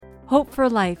Hope for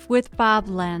Life with Bob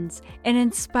Lenz, an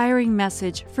inspiring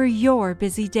message for your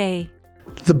busy day.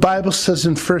 The Bible says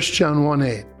in 1 John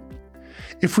 1:8,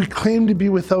 if we claim to be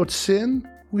without sin,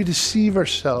 we deceive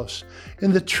ourselves,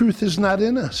 and the truth is not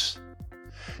in us.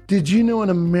 Did you know in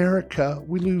America,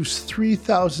 we lose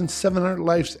 3,700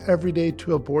 lives every day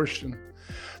to abortion?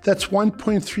 That's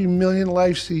 1.3 million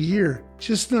lives a year,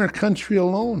 just in our country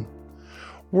alone.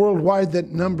 Worldwide,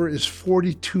 that number is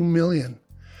 42 million.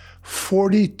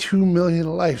 42 million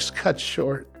lives cut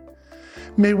short.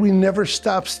 May we never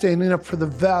stop standing up for the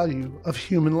value of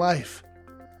human life.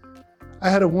 I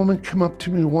had a woman come up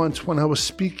to me once when I was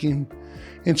speaking,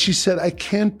 and she said, I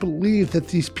can't believe that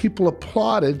these people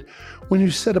applauded when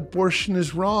you said abortion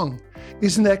is wrong.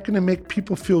 Isn't that going to make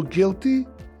people feel guilty?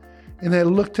 And I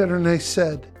looked at her and I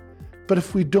said, but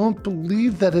if we don't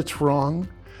believe that it's wrong,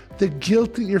 the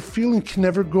guilt that you're feeling can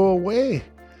never go away,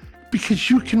 because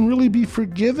you can really be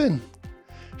forgiven.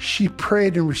 She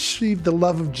prayed and received the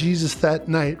love of Jesus that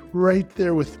night, right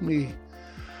there with me.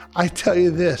 I tell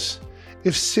you this,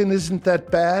 if sin isn't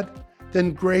that bad,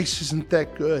 then grace isn't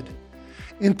that good.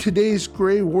 In today's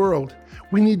gray world,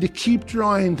 we need to keep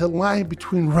drawing the line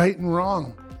between right and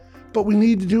wrong. But we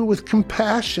need to do it with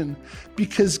compassion,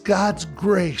 because God's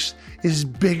grace is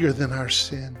bigger than our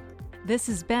sin. This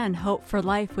has been Hope for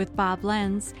Life with Bob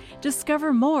Lenz.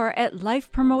 Discover more at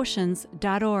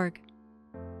lifepromotions.org.